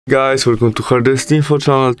Guys, welcome to HardReset.Info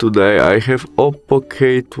channel. Today I have OPPO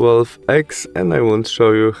K12x and I want to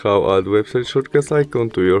show you how add website shortcuts icon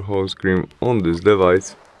to your home screen on this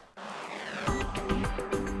device.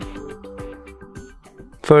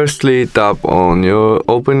 Firstly, open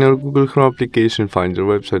your Google Chrome application, find your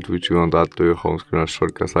website which you want to add to your home screen as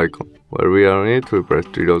shortcuts icon. Where we are on it, we press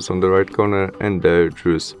three dots on the right corner and there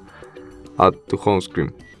choose add to home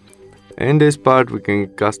screen. In this part we can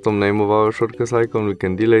custom name of our shortcuts icon, we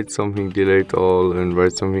can delete something, delete all and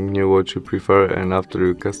write something new what you prefer, and after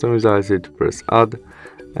you customize it, press add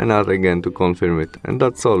and add again to confirm it. And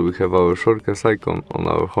that's all, we have our shortcuts icon on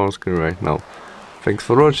our home screen right now. Thanks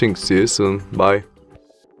for watching, see you soon, bye.